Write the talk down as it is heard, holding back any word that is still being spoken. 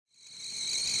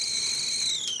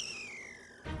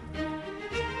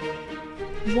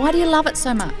Why do you love it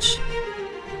so much?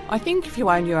 I think if you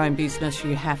own your own business,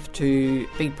 you have to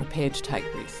be prepared to take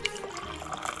risks.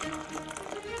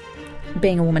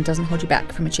 Being a woman doesn't hold you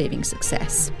back from achieving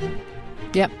success.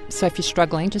 Yep, so if you're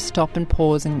struggling, just stop and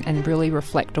pause and really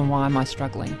reflect on why am I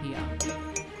struggling here.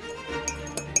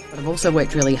 But I've also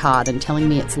worked really hard, and telling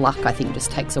me it's luck, I think, just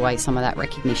takes away some of that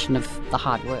recognition of the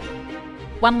hard work.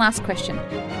 One last question.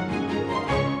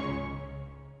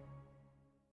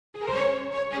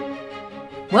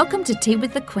 Welcome to Tea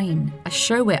with the Queen, a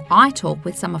show where I talk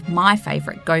with some of my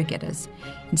favourite go-getters,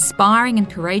 inspiring and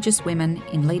courageous women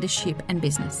in leadership and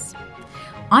business.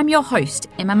 I'm your host,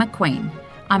 Emma McQueen.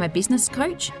 I'm a business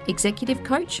coach, executive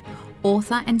coach,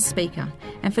 author and speaker,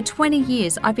 and for 20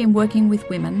 years I've been working with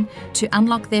women to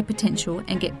unlock their potential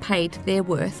and get paid their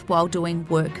worth while doing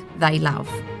work they love.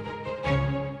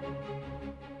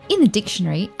 In the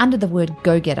dictionary, under the word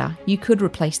go-getter, you could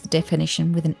replace the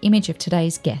definition with an image of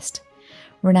today's guest.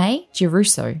 Renee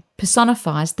Giarrusso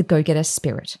personifies the go-getter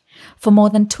spirit. For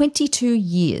more than 22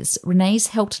 years, Renee's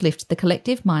helped lift the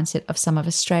collective mindset of some of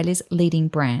Australia's leading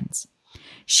brands.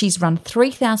 She's run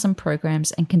 3,000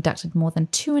 programs and conducted more than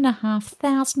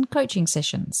 2,500 coaching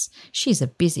sessions. She's a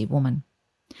busy woman.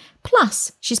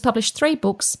 Plus, she's published 3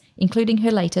 books, including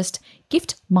her latest,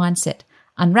 Gift Mindset,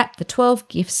 Unwrap the 12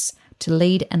 Gifts to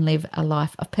Lead and Live a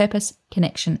Life of Purpose,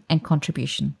 Connection and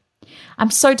Contribution.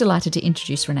 I'm so delighted to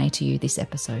introduce Renee to you this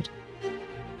episode.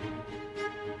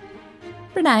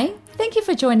 Renee, thank you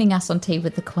for joining us on Tea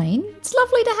with the Queen. It's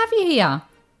lovely to have you here.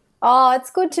 Oh, it's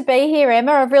good to be here,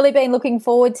 Emma. I've really been looking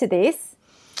forward to this.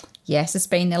 Yes, it's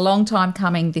been a long time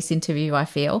coming, this interview, I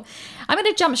feel. I'm going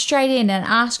to jump straight in and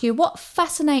ask you, what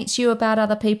fascinates you about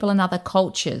other people and other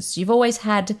cultures? You've always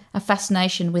had a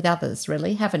fascination with others,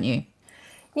 really, haven't you?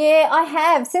 Yeah, I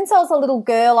have. Since I was a little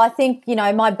girl, I think,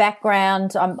 my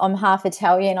background, I'm half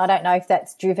Italian. I don't know if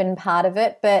that's driven part of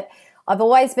it, but I've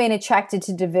always been attracted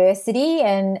to diversity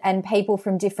and people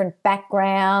from different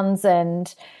backgrounds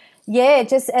and, yeah,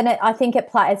 I think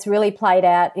it's really played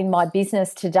out in my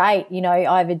business to date.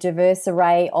 I have a diverse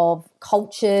array of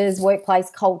cultures,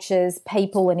 workplace cultures,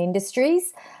 people and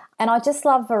industries, and I just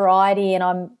love variety, and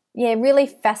I'm, really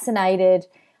fascinated,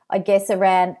 I guess,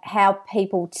 around how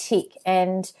people tick.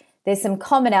 And there's some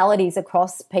commonalities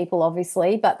across people,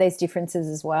 obviously, but there's differences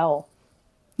as well.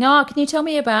 No, can you tell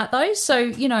me about those?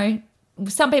 So,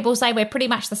 some people say we're pretty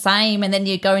much the same, and then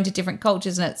you go into different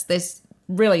cultures and there's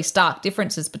really stark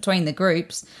differences between the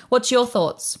groups. What's your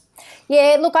thoughts?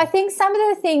 Yeah, look, I think some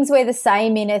of the things we're the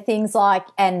same in are things like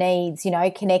our needs,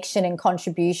 connection and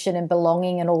contribution and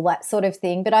belonging and all that sort of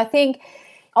thing. But I think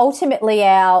ultimately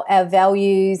our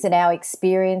values and our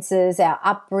experiences, our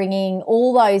upbringing,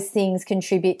 all those things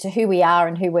contribute to who we are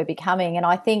and who we're becoming. And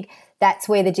I think that's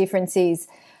where the difference is.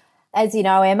 As you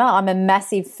know, Emma, I'm a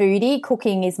massive foodie.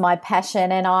 Cooking is my passion,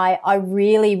 and I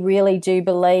really, really do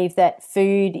believe that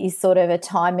food is sort of a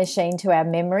time machine to our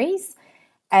memories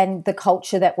and the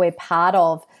culture that we're part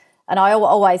of. And I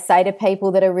always say to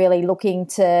people that are really looking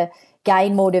to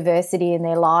gain more diversity in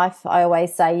their life, I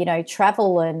always say,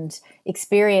 travel and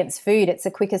experience food. It's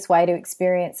the quickest way to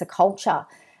experience a culture.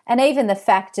 And even the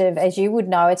fact of, as you would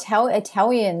know,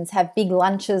 Italians have big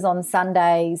lunches on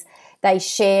Sundays. They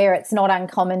share. It's not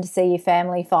uncommon to see your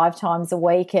family 5 times a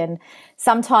week. And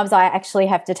sometimes I actually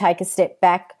have to take a step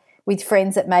back with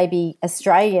friends that may be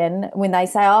Australian when they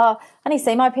say, I only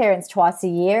see my parents twice a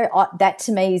year. That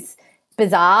to me is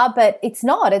bizarre, but it's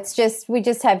not. It's just we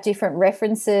just have different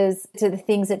references to the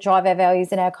things that drive our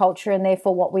values and our culture, and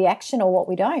therefore what we action or what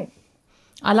we don't.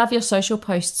 I love your social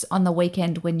posts on the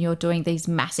weekend when you're doing these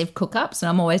massive cook-ups, and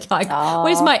I'm always like,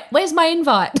 where's my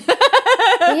invite?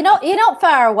 You're not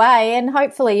far away, and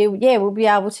hopefully we'll be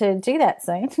able to do that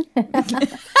soon.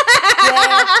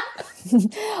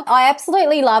 I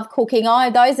absolutely love cooking.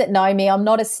 Those that know me, I'm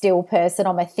not a still person.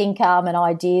 I'm a thinker. I'm an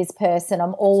ideas person.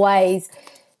 I'm always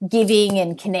giving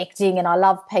and connecting, and I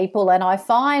love people, and I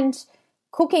find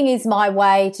cooking is my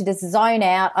way to just zone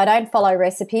out. I don't follow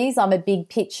recipes. I'm a big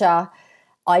picture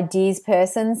ideas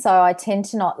person, so I tend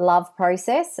to not love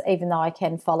process, even though I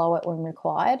can follow it when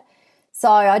required.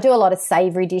 So I do a lot of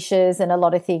savoury dishes and a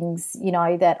lot of things,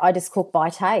 that I just cook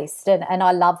by taste, and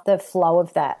I love the flow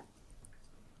of that.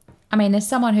 I mean, as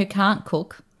someone who can't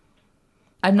cook,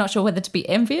 I'm not sure whether to be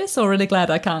envious or really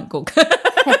glad I can't cook.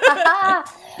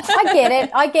 I get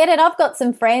it. I've got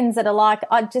some friends that are like,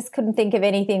 I just couldn't think of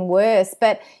anything worse.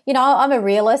 But, I'm a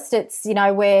realist. It's,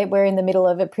 we're in the middle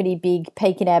of a pretty big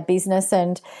peak in our business,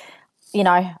 and,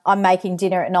 I'm making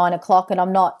dinner at 9:00, and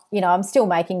I'm not, I'm still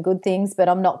making good things, but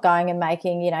I'm not going and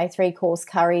making, 3-course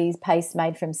curries, paste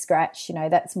made from scratch.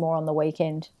 That's more on the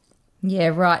weekend. Yeah,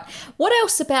 right. What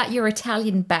else about your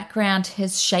Italian background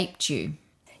has shaped you?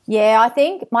 Yeah, I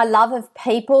think my love of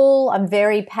people. I'm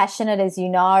very passionate, as you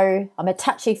know. I'm a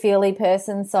touchy-feely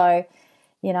person, so,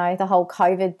 you know, the whole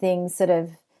COVID thing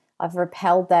I've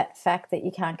repelled that fact that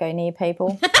you can't go near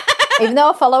people, even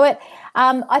though I follow it.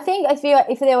 I think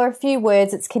if there were a few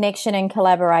words, it's connection and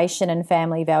collaboration and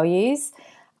family values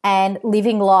and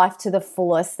living life to the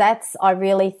fullest. That's, I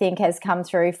really think, has come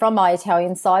through from my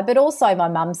Italian side, but also my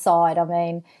mum's side. I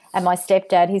mean, and my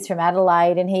stepdad, he's from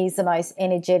Adelaide, and he's the most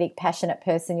energetic, passionate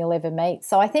person you'll ever meet.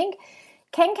 So I think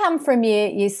can come from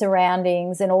your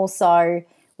surroundings, and also,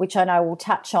 which I know we'll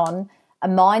touch on, a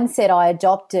mindset I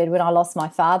adopted when I lost my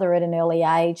father at an early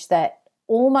age that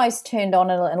almost turned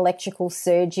on an electrical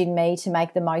surge in me to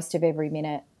make the most of every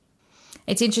minute.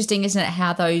 It's interesting, isn't it,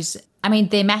 how those, I mean,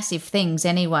 they're massive things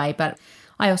anyway, but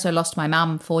I also lost my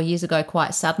mum 4 years ago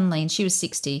quite suddenly, and she was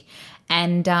 60.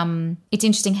 And it's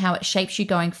interesting how it shapes you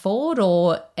going forward,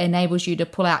 or enables you to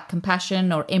pull out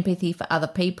compassion or empathy for other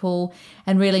people,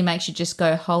 and really makes you just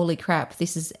go, holy crap,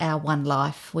 this is our one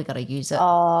life. We got to use it.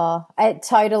 Oh, it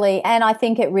totally. And I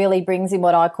think it really brings in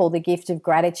what I call the gift of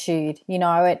gratitude. You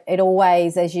know, it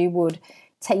always, as you would,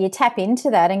 you tap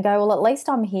into that and go, well, at least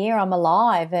I'm here, I'm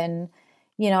alive. And,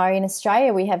 you know, in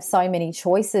Australia, we have so many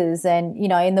choices. And, you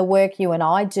know, in the work you and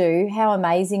I do, how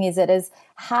amazing is it? As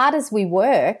hard as we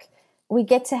work, we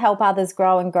get to help others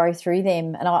grow and grow through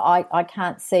them. And I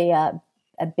can't see a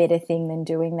better thing than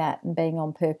doing that and being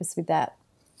on purpose with that.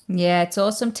 Yeah, it's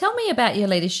awesome. Tell me about your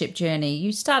leadership journey.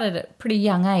 You started at a pretty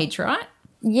young age, right?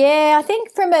 Yeah, I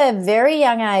think from a very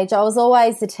young age, I was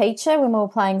always the teacher when we were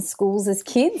playing schools as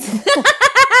kids.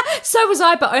 So was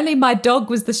I, but only my dog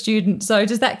was the student. So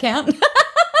does that count?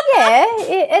 Yeah,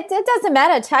 it doesn't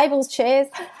matter. Tables, chairs.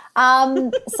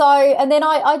 And then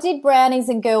I did brownies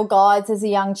and girl guides as a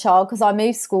young child because I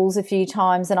moved schools a few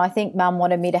times, and I think Mum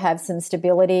wanted me to have some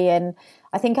stability, and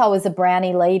I think I was a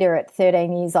brownie leader at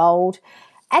 13 years old.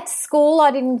 At school,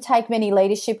 I didn't take many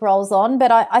leadership roles on,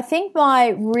 but I think my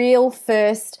real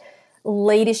first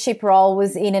leadership role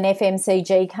was in an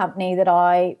FMCG company that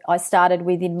I started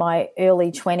with in my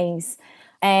early 20s.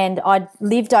 And I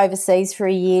lived overseas for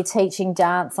a year teaching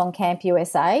dance on Camp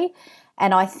USA,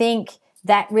 and I think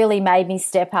that really made me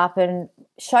step up and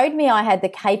showed me I had the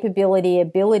capability,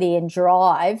 ability and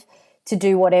drive to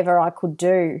do whatever I could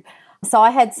do. So I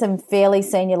had some fairly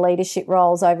senior leadership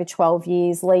roles over 12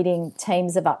 years, leading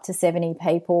teams of up to 70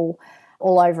 people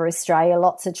all over Australia,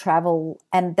 lots of travel,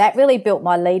 and that really built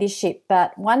my leadership.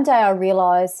 But one day I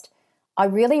realised I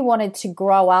really wanted to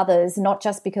grow others, not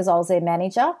just because I was their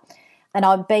manager. And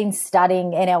I've been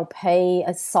studying NLP,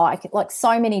 a psych, like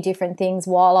so many different things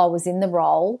while I was in the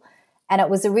role. And it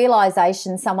was a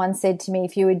realisation. Someone said to me,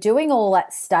 if you were doing all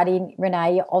that studying,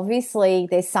 Renee, obviously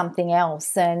there's something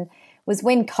else. And it was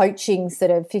when coaching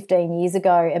sort of 15 years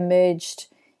ago emerged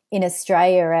in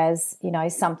Australia as, you know,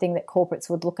 something that corporates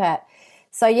would look at.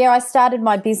 So, yeah, I started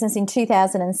my business in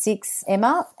 2006,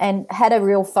 Emma, and had a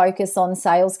real focus on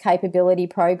sales capability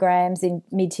programs in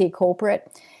mid-tier corporate.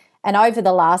 And over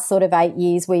the last sort of 8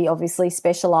 years, we obviously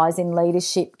specialise in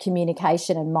leadership,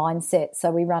 communication and mindset.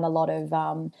 So we run a lot of,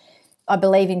 I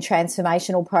believe in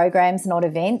transformational programs, not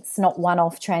events, not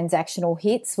one-off transactional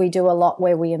hits. We do a lot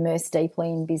where we immerse deeply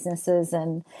in businesses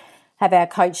and have our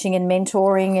coaching and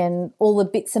mentoring and all the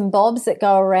bits and bobs that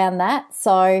go around that.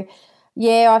 So,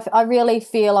 yeah, I really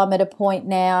feel I'm at a point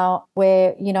now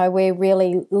where, you know, we're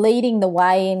really leading the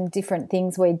way in different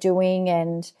things we're doing.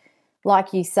 And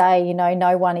like you say, you know,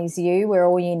 no one is you. We're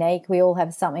all unique. We all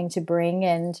have something to bring.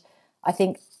 And I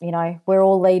think, you know, we're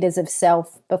all leaders of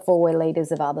self before we're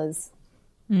leaders of others.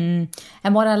 And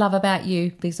what I love about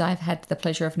you, because I've had the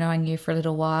pleasure of knowing you for a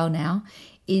little while now,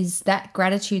 is that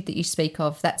gratitude that you speak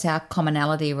of. That's our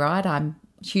commonality, right? I'm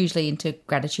hugely into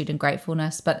gratitude and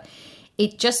gratefulness, but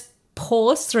it just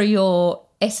pours through your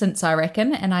essence, I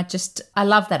reckon. And I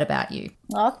love that about you.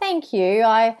 Oh, thank you.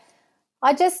 I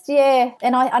just, yeah.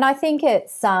 And I think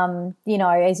it's, you know,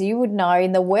 as you would know,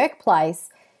 in the workplace,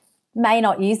 may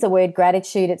not use the word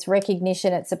gratitude, it's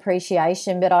recognition, it's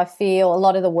appreciation, but I feel a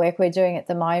lot of the work we're doing at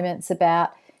the moment is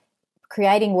about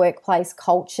creating workplace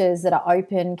cultures that are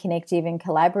open, connective and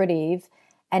collaborative,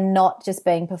 and not just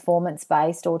being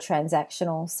performance-based or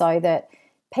transactional, so that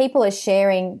people are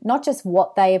sharing not just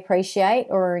what they appreciate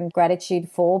or are in gratitude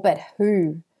for, but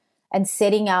who, and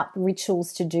setting up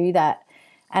rituals to do that.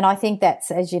 And I think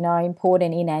that's, as you know,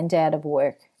 important in and out of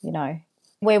work, you know.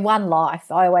 We're one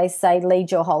life. I always say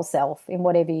lead your whole self in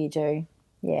whatever you do.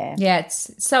 Yeah. Yeah, it's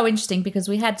so interesting because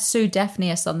we had Sue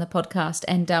Daphneus on the podcast,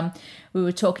 and we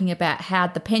were talking about how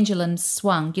the pendulum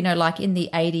swung. You know, like in the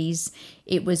 80s,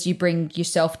 it was you bring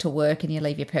yourself to work and you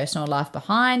leave your personal life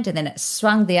behind, and then it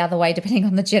swung the other way depending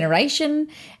on the generation.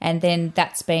 And then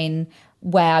that's been,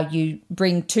 wow, you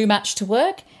bring too much to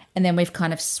work, and then we've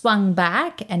kind of swung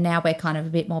back, and now we're kind of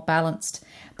a bit more balanced.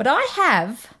 But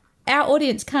our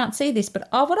audience can't see this, but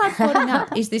what I'm holding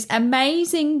up is this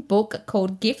amazing book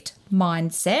called Gift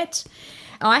Mindset.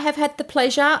 I have had the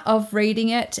pleasure of reading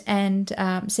it and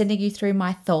sending you through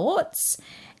my thoughts.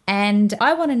 And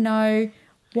I want to know,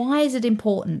 why is it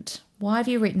important? Why have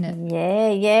you written it?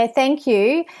 Yeah, thank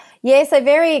you. Yeah, so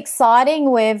very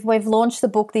exciting. We've launched the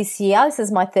book this year. This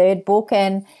is my third book,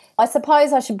 and I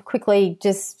suppose I should quickly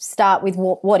just start with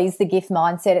what is the gift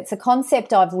mindset. It's a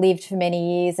concept I've lived for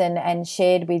many years and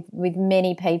shared with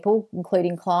many people,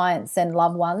 including clients and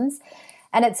loved ones.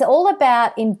 And it's all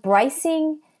about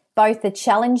embracing both the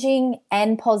challenging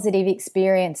and positive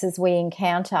experiences we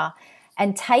encounter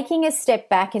and taking a step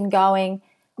back and going,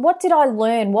 what did I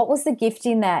learn? What was the gift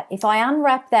in that? If I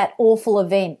unwrap that awful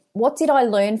event, what did I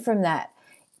learn from that?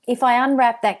 If I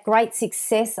unwrap that great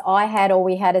success I had or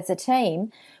we had as a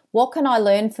team, what can I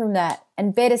learn from that?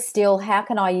 And better still, how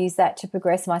can I use that to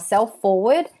progress myself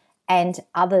forward and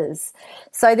others?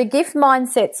 So the gift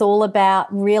mindset's all about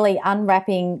really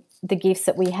unwrapping the gifts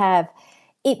that we have.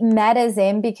 It matters,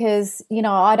 Em, because, you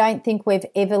know, I don't think we've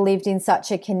ever lived in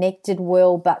such a connected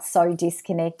world but so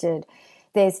disconnected.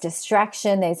 There's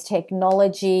distraction, there's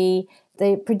technology.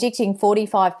 They're predicting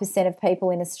 45% of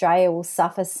people in Australia will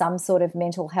suffer some sort of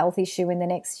mental health issue in the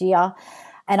next year.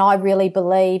 And I really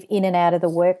believe in and out of the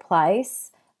workplace,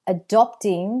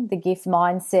 adopting the gift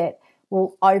mindset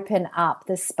will open up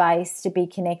the space to be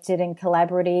connected and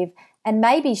collaborative and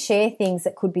maybe share things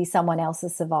that could be someone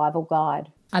else's survival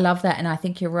guide. I love that, and I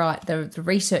think you're right. The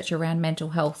research around mental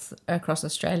health across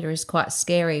Australia is quite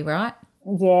scary, right?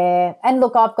 Yeah. And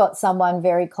look, I've got someone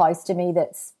very close to me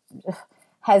that's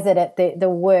has it at the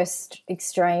worst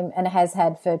extreme and has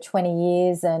had for 20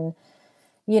 years. And,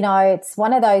 you know, it's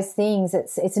one of those things,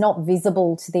 it's not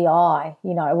visible to the eye,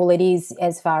 you know, well, it is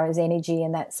as far as energy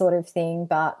and that sort of thing,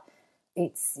 but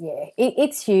it's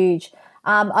huge.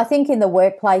 I think in the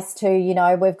workplace too, you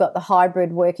know, we've got the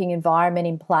hybrid working environment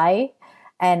in play,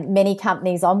 and many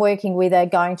companies I'm working with are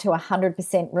going to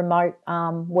 100% remote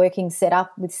working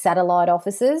setup with satellite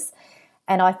offices.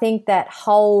 And I think that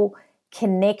whole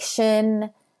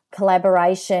connection,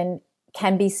 collaboration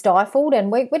can be stifled,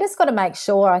 and we just got to make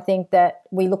sure, I think, that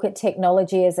we look at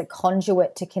technology as a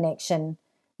conduit to connection,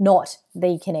 not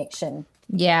the connection.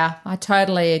 Yeah, I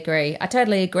totally agree.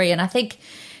 And I think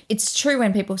it's true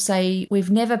when people say we've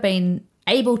never been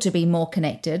able to be more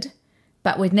connected,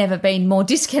 but we've never been more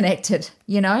disconnected,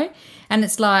 you know? And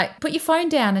it's like, put your phone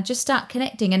down and just start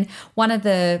connecting. And one of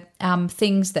the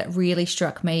things that really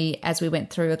struck me as we went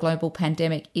through a global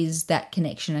pandemic is that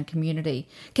connection and community.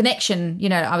 Connection, you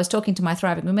know, I was talking to my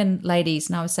Thriving Women ladies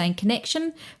and I was saying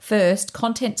connection first,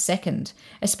 content second,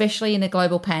 especially in a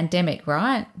global pandemic,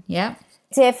 right? Yeah.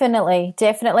 Definitely.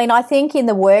 And I think in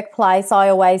the workplace, I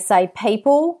always say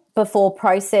people before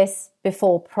process,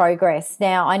 before progress.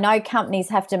 Now, I know companies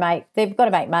they've got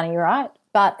to make money, right?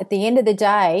 But at the end of the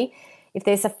day, if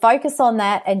there's a focus on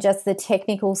that and just the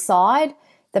technical side,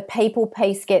 the people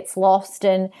piece gets lost.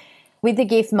 And with the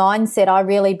gift mindset, I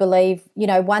really believe, you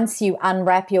know, once you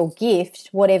unwrap your gift,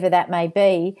 whatever that may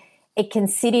be, it can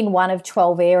sit in one of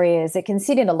 12 areas. It can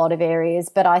sit in a lot of areas,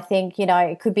 but I think, you know,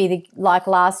 it could be like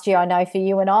last year, I know for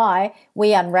you and I,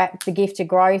 we unwrapped the gift of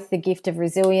growth, the gift of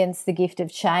resilience, the gift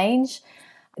of change.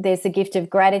 There's the gift of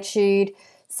gratitude.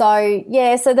 So,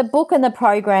 yeah, so the book and the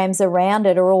programs around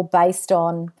it are all based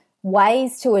on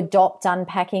ways to adopt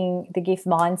unpacking the gift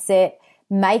mindset,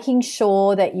 making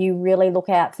sure that you really look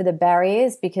out for the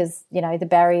barriers because, you know, the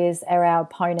barriers are our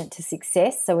opponent to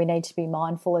success, so we need to be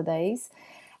mindful of these.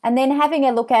 And then having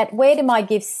a look at where do my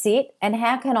gifts sit and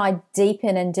how can I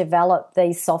deepen and develop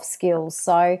these soft skills.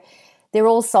 So they're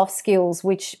all soft skills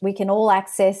which we can all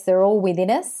access. They're all within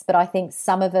us, but I think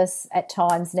some of us at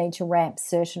times need to ramp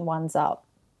certain ones up.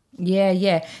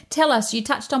 Yeah. Tell us, you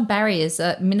touched on barriers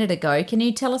a minute ago. Can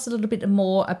you tell us a little bit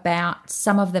more about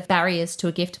some of the barriers to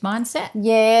a gift mindset?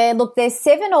 Yeah, look, there's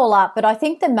 7 all up, but I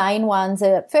think the main ones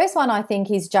are, first one I think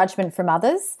is judgment from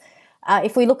others.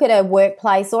 If we look at a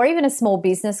workplace or even a small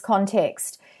business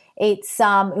context, it's,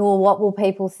 well, what will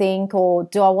people think? Or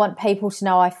do I want people to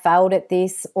know I failed at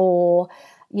this? Or,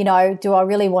 you know, do I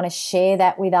really want to share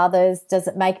that with others? Does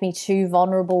it make me too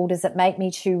vulnerable? Does it make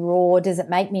me too raw? Does it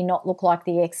make me not look like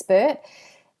the expert?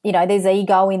 You know, there's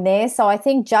ego in there. So I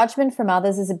think judgment from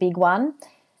others is a big one.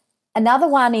 Another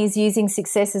one is using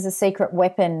success as a secret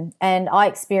weapon. And I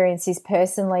experienced this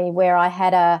personally where I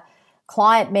had a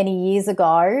client many years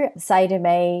ago say to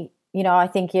me, you know, I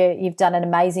think you've done an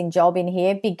amazing job in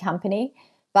here, big company,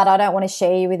 but I don't want to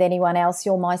share you with anyone else.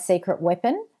 You're my secret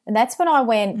weapon. And that's when I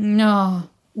went, No.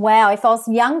 Wow, if I was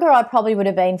younger, I probably would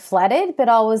have been flattered, but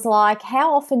I was like,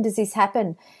 how often does this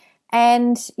happen?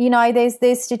 And, you know,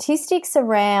 there's statistics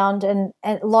around and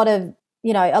a lot of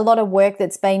work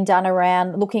that's been done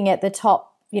around looking at the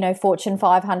top, you know, Fortune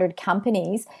 500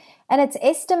 companies. And it's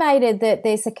estimated that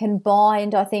there's a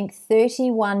combined, I think,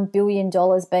 $31 billion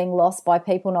being lost by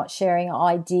people not sharing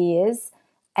ideas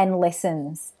and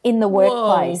lessons in the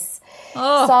workplace.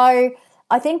 Oh. So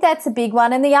I think that's a big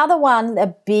one. And the other one, a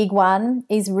big one,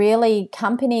 is really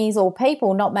companies or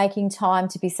people not making time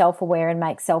to be self-aware and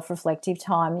make self-reflective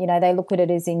time. You know, they look at it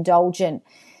as indulgent.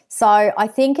 So I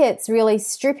think it's really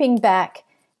stripping back,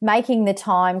 making the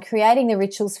time, creating the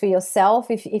rituals for yourself.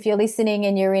 If you're listening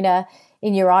and you're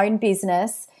in your own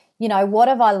business, you know, what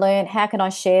have I learned? How can I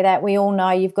share that? We all know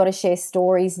you've got to share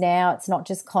stories now. It's not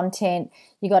just content.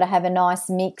 You've got to have a nice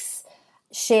mix.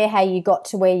 Share how you got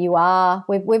to where you are.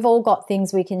 We've all got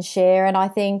things we can share, and I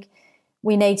think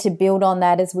we need to build on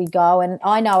that as we go. And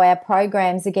I know our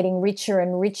programs are getting richer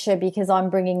and richer because I'm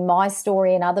bringing my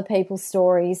story and other people's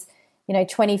stories, you know,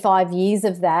 25 years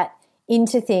of that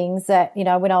into things that, you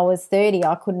know, when I was 30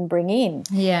 I couldn't bring in.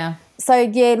 Yeah. So,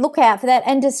 yeah, look out for that.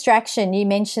 And distraction, you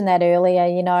mentioned that earlier,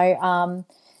 you know,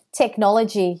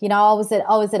 technology. You know, I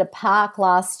was at a park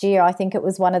last year. I think it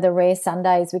was one of the rare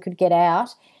Sundays we could get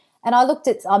out. And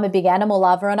I'm a big animal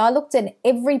lover, and I looked at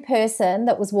every person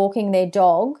that was walking their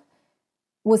dog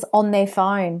was on their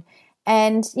phone.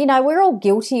 And, you know, we're all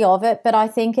guilty of it, but I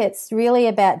think it's really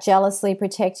about jealously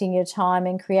protecting your time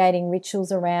and creating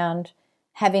rituals around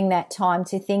having that time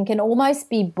to think and almost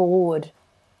be bored.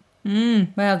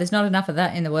 Well, there's not enough of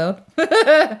that in the world.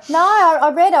 No,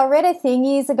 I read a thing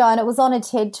years ago, and it was on a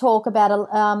TED talk about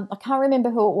I can't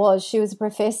remember who it was. She was a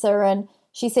professor, and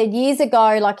she said years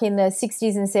ago, like in the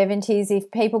 60s and 70s, if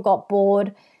people got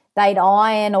bored, they'd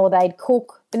iron or they'd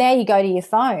cook. But now you go to your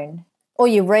phone or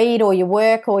you read or you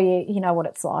work or you know what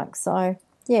it's like. So,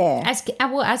 yeah.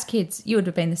 As kids, you would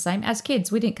have been the same. As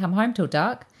kids, we didn't come home till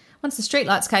dark. Once the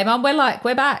streetlights came on,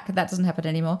 we're back. That doesn't happen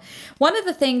anymore. One of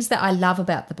the things that I love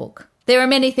about the book, there are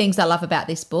many things I love about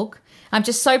this book. I'm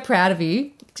just so proud of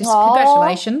you.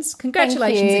 Congratulations.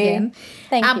 Congratulations again.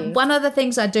 Thank you. One of the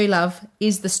things I do love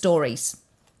is the stories.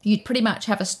 You'd pretty much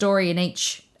have a story in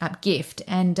each gift,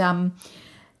 and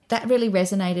that really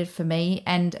resonated for me.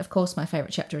 And, of course, my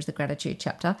favourite chapter is the gratitude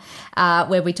chapter,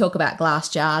 where we talk about glass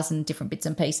jars and different bits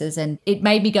and pieces, and it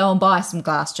made me go and buy some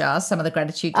glass jars, some of the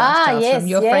gratitude glass jars from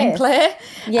your friend Claire,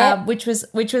 which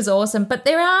was awesome. But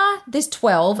there's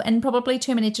 12 and probably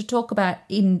too many to talk about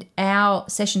in our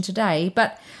session today,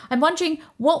 but I'm wondering,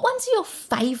 what one's your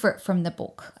favourite from the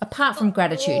book, apart from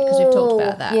gratitude, because we've talked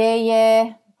about that?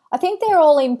 Yeah. I think they're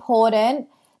all important.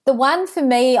 The one for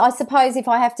me, I suppose, if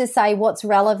I have to say what's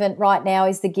relevant right now,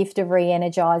 is the gift of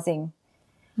re-energizing.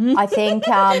 I think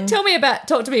talk to me about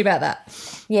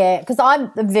that. Yeah, because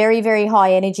I'm a very, very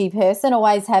high energy person,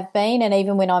 always have been, and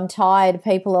even when I'm tired,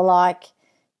 people are like,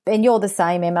 and you're the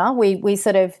same, Emma, we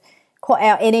sort of,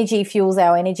 our energy fuels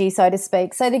our energy, so to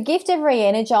speak. So the gift of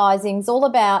re-energizing is all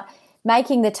about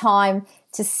making the time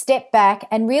to step back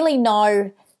and really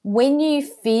know when you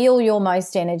feel you're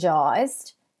most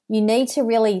energized. You need to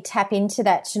really tap into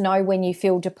that to know when you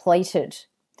feel depleted.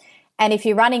 And if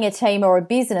you're running a team or a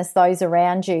business, those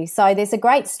around you. So there's a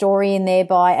great story in there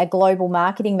by a global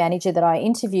marketing manager that I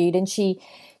interviewed, and she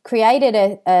created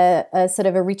a sort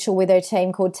of a ritual with her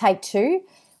team called Take Two,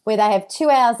 where they have 2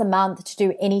 hours a month to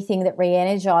do anything that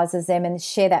re-energizes them and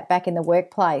share that back in the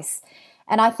workplace.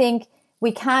 And I think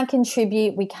we can't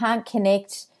contribute, we can't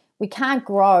connect, we can't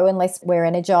grow unless we're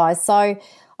energized. So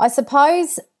I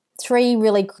suppose 3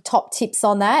 really top tips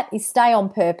on that is stay on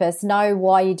purpose, know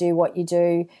why you do what you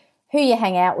do, who you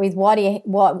hang out with, why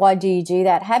do you do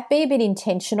that, be a bit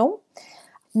intentional,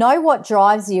 know what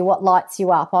drives you, what lights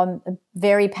you up. I'm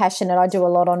very passionate. I do a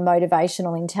lot on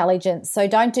motivational intelligence. So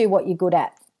don't do what you're good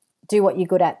at. Do what you're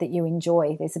good at that you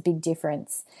enjoy. There's a big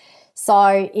difference.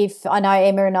 So if I know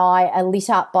Emma and I are lit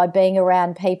up by being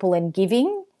around people and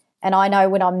giving, and I know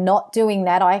when I'm not doing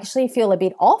that, I actually feel a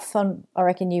bit off. I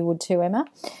reckon you would too, Emma.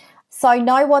 So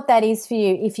know what that is for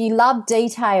you. If you love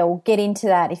detail, get into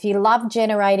that. If you love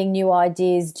generating new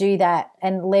ideas, do that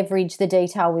and leverage the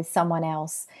detail with someone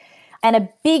else. And a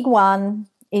big one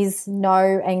is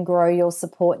know and grow your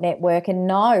support network, and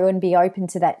know and be open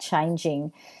to that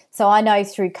changing. So I know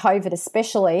through COVID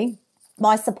especially,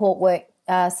 my support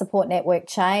network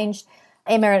changed.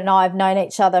 Emma and I have known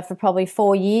each other for probably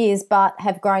 4 years, but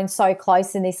have grown so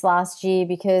close in this last year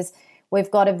because we've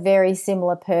got a very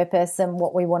similar purpose and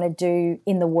what we want to do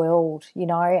in the world, you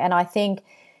know. And I think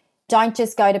don't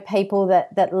just go to people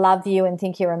that love you and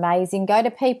think you're amazing. Go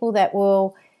to people that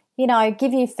will, you know,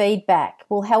 give you feedback,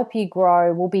 will help you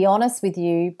grow, will be honest with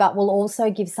you, but will also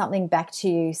give something back to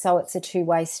you. So it's a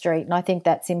two-way street. And I think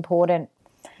that's important.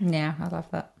 Yeah, I love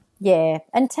that. Yeah.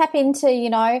 And tap into, you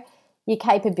know, your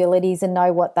capabilities and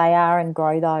know what they are and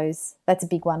grow those. That's a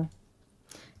big one.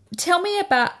 Tell me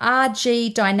about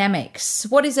RG Dynamics.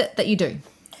 What is it that you do?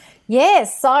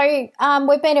 Yes, so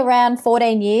we've been around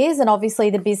 14 years and obviously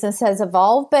the business has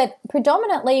evolved, but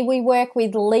predominantly we work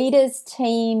with leaders,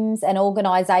 teams and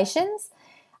organisations,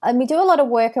 and we do a lot of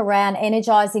work around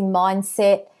energising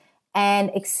mindset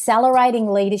and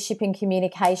accelerating leadership and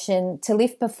communication to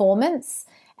lift performance,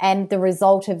 and the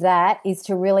result of that is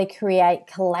to really create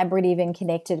collaborative and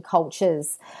connected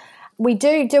cultures. We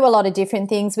do a lot of different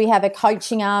things. We have a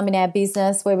coaching arm in our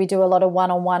business where we do a lot of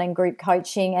one-on-one and group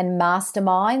coaching and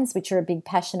masterminds, which are a big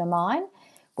passion of mine,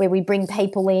 where we bring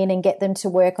people in and get them to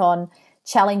work on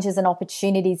challenges and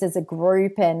opportunities as a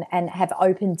group and have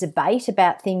open debate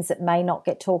about things that may not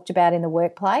get talked about in the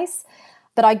workplace.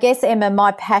 But I guess, Emma,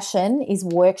 my passion is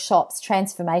workshops,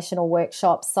 transformational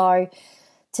workshops. So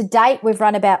to date, we've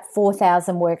run about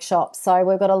 4,000 workshops. So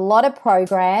we've got a lot of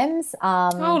programs.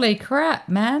 Holy crap,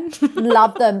 man.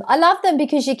 Love them. I love them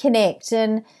because you connect.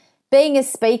 And being a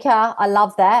speaker, I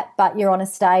love that, but you're on a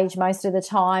stage most of the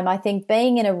time. I think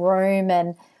being in a room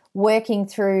and working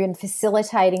through and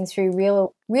facilitating through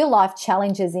real life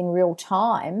challenges in real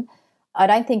time, I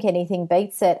don't think anything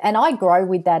beats it. And I grow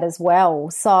with that as well.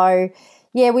 So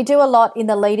yeah, we do a lot in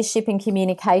the leadership and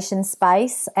communication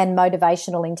space and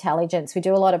motivational intelligence. We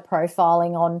do a lot of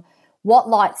profiling on what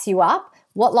lights you up,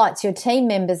 what lights your team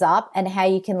members up, and how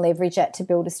you can leverage that to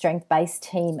build a strength-based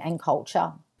team and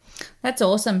culture. That's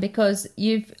awesome because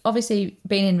you've obviously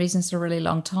been in business a really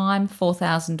long time,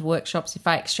 4,000 workshops. If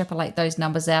I extrapolate those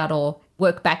numbers out or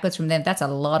work backwards from them, that's a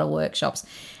lot of workshops.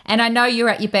 And I know you're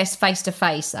at your best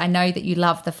face-to-face. I know that you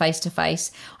love the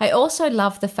face-to-face. I also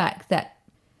love the fact that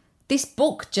this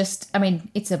book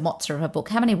it's a mozza of a book.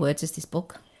 How many words is this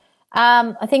book?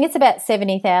 I think it's about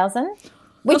 70,000,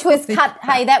 which was cut.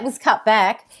 Hey, that was cut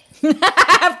back.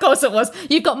 Of course it was.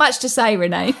 You've got much to say,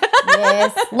 Renee.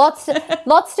 Yes, lots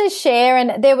to share.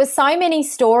 And there were so many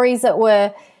stories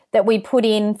that we put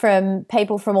in from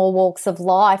people from all walks of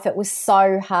life. It was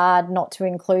so hard not to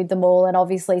include them all. And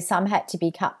obviously some had to be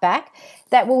cut back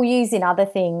that we'll use in other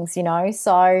things, you know.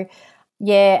 So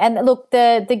yeah, and look,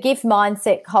 the GIFT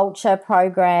Mindset Culture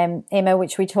program, Emma,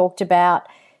 which we talked about,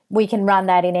 we can run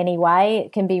that in any way.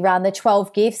 It can be run the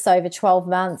 12 gifts over 12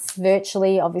 months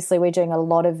virtually. Obviously, we're doing a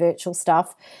lot of virtual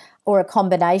stuff or a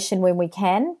combination when we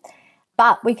can.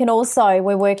 But we can also,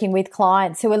 we're working with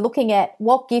clients who are looking at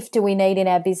what gift do we need in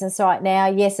our business right now.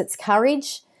 Yes, it's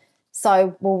courage.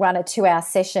 So we'll run a 2-hour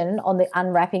session on the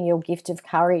unwrapping your gift of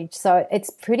courage. So it's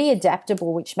pretty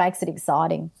adaptable, which makes it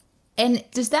exciting. And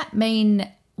does that mean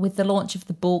with the launch of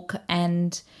the book,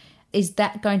 and is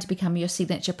that going to become your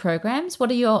signature programs?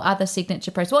 What are your other signature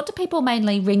programs? What do people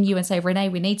mainly ring you and say, Renee,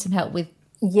 we need some help with?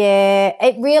 Yeah,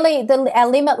 it really, our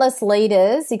Limitless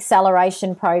Leaders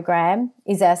Acceleration Program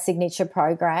is our signature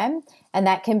program, and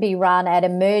that can be run at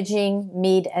emerging,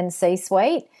 mid and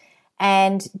C-suite.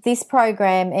 And this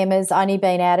program, Emma's only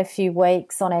been out a few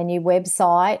weeks on our new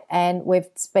website, and we're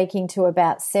speaking to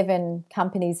about 7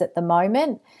 companies at the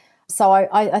moment. So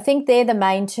I think they're the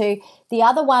main two. The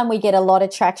other one we get a lot of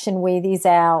traction with is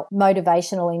our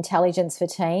motivational intelligence for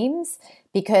teams,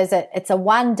 because it's a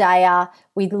one-dayer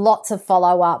with lots of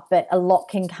follow-up, but a lot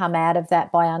can come out of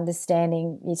that by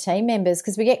understanding your team members,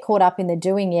 because we get caught up in the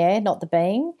doing, not the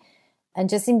being. And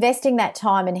just investing that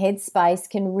time and headspace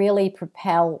can really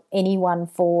propel anyone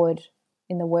forward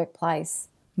in the workplace.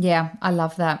 Yeah, I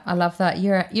love that. I love that.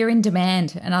 You're in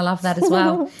demand, and I love that as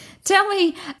well. Tell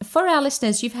me, for our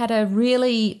listeners, you've had a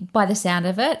really, by the sound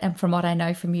of it, and from what I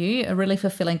know from you, a really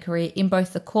fulfilling career in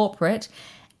both the corporate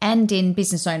and in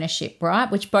business ownership, right?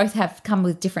 Which both have come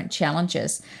with different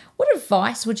challenges. What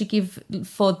advice would you give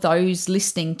for those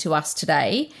listening to us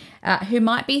today who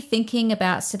might be thinking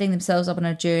about setting themselves up on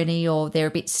a journey, or they're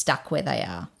a bit stuck where they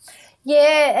are?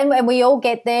 Yeah, and we all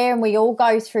get there and we all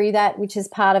go through that, which is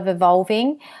part of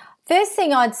evolving. First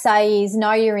thing I'd say is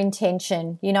know your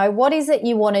intention. You know, what is it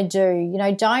you want to do? You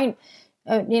know, don't,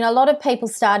 a lot of people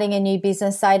starting a new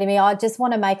business say to me, I just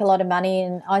want to make a lot of money.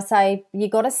 And I say, you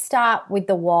got to start with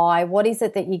the why. What is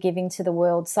it that you're giving to the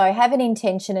world? So have an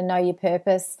intention and know your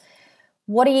purpose.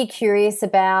 What are you curious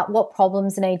about? What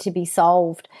problems need to be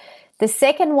solved? The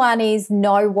second one is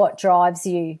know what drives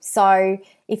you. So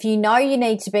if you know you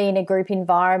need to be in a group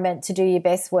environment to do your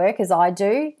best work, as I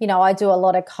do, I do a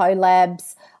lot of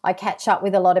collabs. I catch up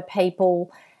with a lot of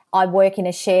people. I work in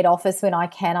a shared office when I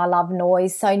can. I love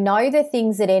noise. So know the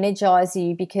things that energize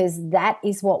you, because that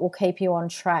is what will keep you on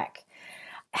track.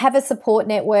 Have a support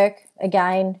network.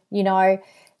 Again,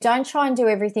 don't try and do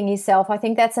everything yourself. I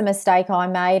think that's a mistake I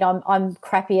made. I'm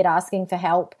crappy at asking for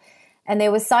help. And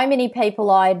there were so many people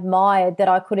I admired that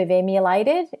I could have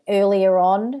emulated earlier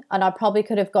on, and I probably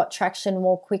could have got traction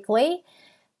more quickly.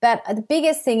 But the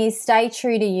biggest thing is stay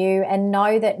true to you and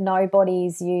know that nobody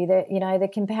is you. That, the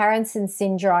comparison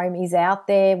syndrome is out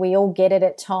there. We all get it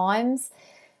at times,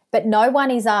 but no one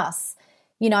is us.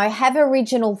 Have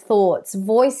original thoughts,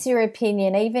 voice your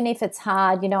opinion, even if it's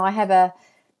hard. I have a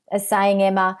saying,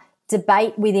 Emma,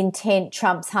 debate with intent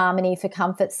trumps harmony for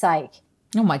comfort's sake.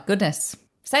 Oh my goodness.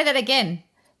 Say that again.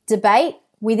 Debate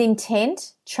with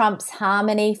intent trumps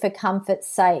harmony for comfort's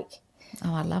sake.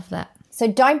 Oh, I love that.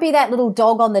 So don't be that little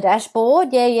dog on the dashboard.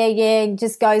 Yeah, and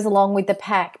just goes along with the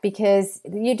pack, because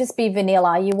you just be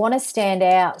vanilla. You want to stand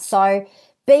out. So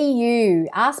be you.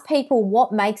 Ask people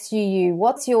what makes you you.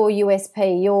 What's your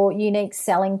USP, your unique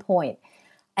selling point,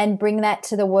 and bring that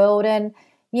to the world. And,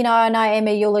 I know,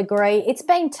 Emma, you'll agree. It's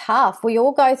been tough. We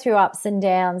all go through ups and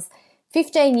downs.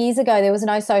 15 years ago, there was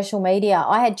no social media.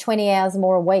 I had 20 hours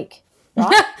more a week,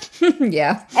 right?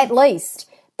 Yeah. At least.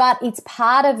 But it's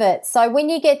part of it. So when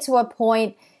you get to a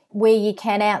point where you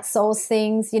can outsource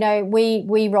things,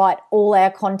 we write all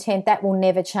our content. That will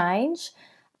never change.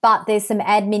 But there's some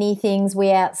admin-y things we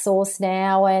outsource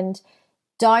now. And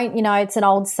don't, it's an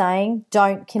old saying,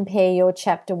 don't compare your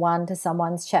chapter 1 to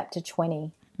someone's chapter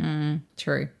 20.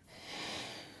 True.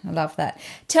 I love that.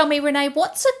 Tell me, Renee,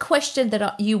 what's a question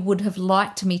that you would have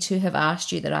liked me to have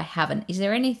asked you that I haven't? Is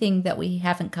there anything that we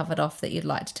haven't covered off that you'd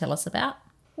like to tell us about?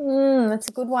 That's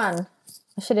a good one.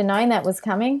 I should have known that was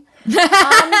coming.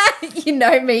 You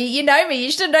know me.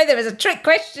 You should know there was a trick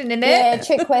question in there. Yeah,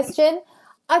 trick question.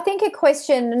 I think a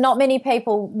question, not many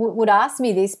people would ask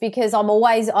me this, because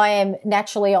I am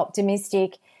naturally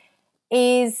optimistic,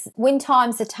 is when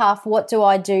times are tough, what do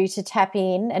I do to tap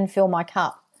in and fill my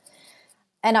cup?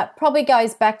 And it probably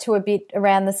goes back to a bit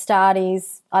around the start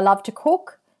is I love to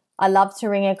cook. I love to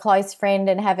ring a close friend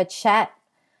and have a chat.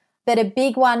 But a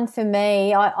big one for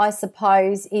me, I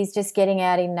suppose, is just getting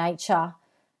out in nature.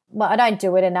 Well, I don't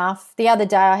do it enough. The other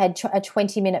day I had a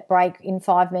 20-minute break in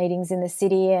 5 meetings in the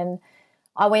city, and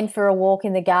I went for a walk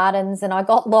in the gardens and I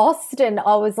got lost, and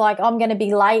I was like, I'm going to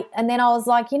be late. And then I was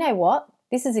like, you know what?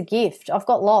 This is a gift. I've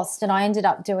got lost, and I ended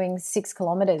up doing 6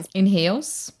 kilometres. In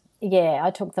heels? Yeah, I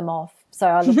took them off. So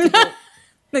I looked a bit,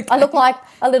 okay. I look like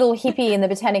a little hippie in the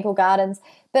botanical gardens.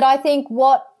 But I think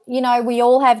we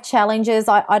all have challenges.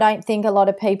 I don't think a lot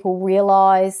of people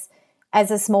realise as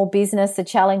a small business the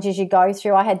challenges you go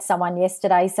through. I had someone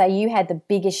yesterday say, you had the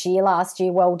biggest year last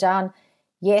year, well done.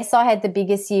 Yes, I had the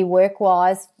biggest year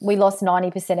work-wise. We lost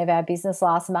 90% of our business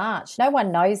last March. No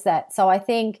one knows that. So I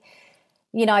think,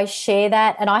 share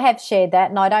that. And I have shared that,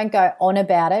 and I don't go on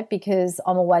about it because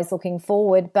I'm always looking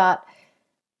forward, but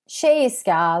share your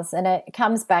scars, and it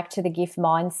comes back to the gift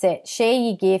mindset. Share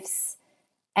your gifts,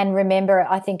 and remember,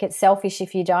 I think it's selfish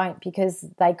if you don't, because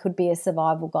they could be a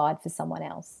survival guide for someone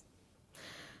else.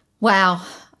 Wow.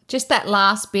 Just that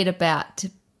last bit about,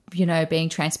 being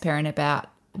transparent about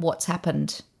what's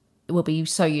happened will be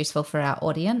so useful for our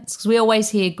audience, because we always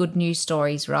hear good news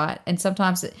stories, right? And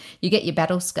sometimes you get your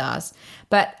battle scars.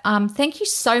 But thank you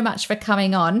so much for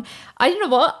coming on. You know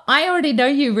what? I already know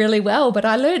you really well, but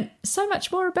I learned so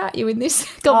much more about you in this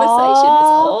conversation. It's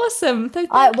awesome. So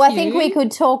thank you. I think we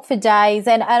could talk for days,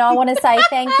 and I want to say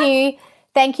thank you.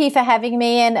 Thank you for having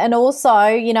me, and also,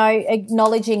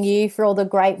 acknowledging you for all the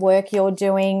great work you're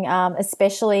doing,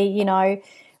 especially,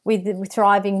 with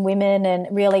Thriving Women and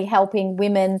really helping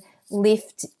women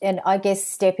lift and, I guess,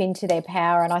 step into their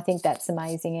power. And I think that's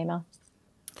amazing, Emma.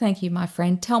 Thank you, my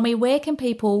friend. Tell me, where can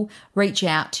people reach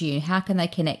out to you? How can they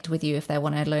connect with you if they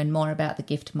want to learn more about the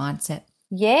gift mindset?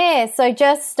 Yeah, so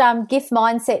just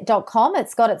giftmindset.com.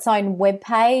 It's got its own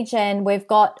webpage, and we've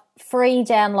got free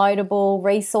downloadable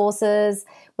resources.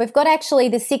 We've got actually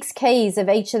the 6 keys of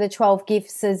each of the 12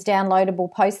 gifts as downloadable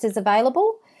posters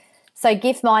available. So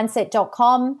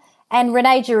giftmindset.com. And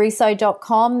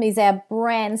reneegiarrusso.com is our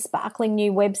brand sparkling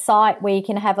new website where you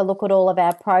can have a look at all of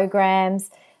our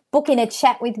programs, book in a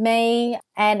chat with me,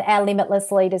 and our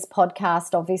Limitless Leaders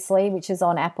podcast, obviously, which is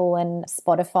on Apple and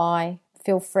Spotify.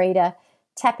 Feel free to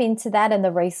tap into that and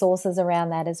the resources around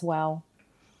that as well.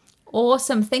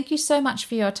 Awesome. Thank you so much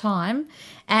for your time,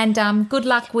 and good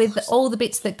luck with all the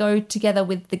bits that go together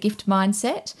with the gift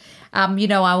mindset. I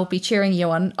will be cheering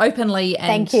you on openly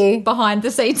and Thank you. behind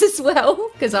the scenes as well,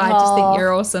 because I just think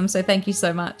you're awesome. So thank you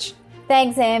so much.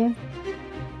 Thanks, Em.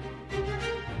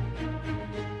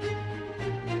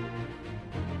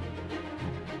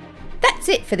 That's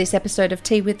it for this episode of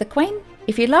Tea with the Queen.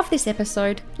 If you love this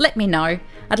episode, let me know.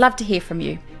 I'd love to hear from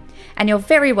you. And you're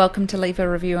very welcome to leave a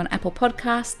review on Apple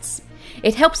Podcasts.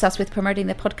 It helps us with promoting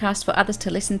the podcast for others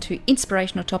to listen to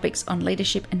inspirational topics on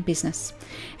leadership and business.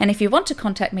 And if you want to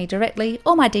contact me directly,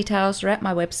 all my details are at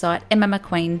my website,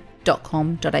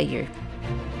 emmamcqueen.com.au.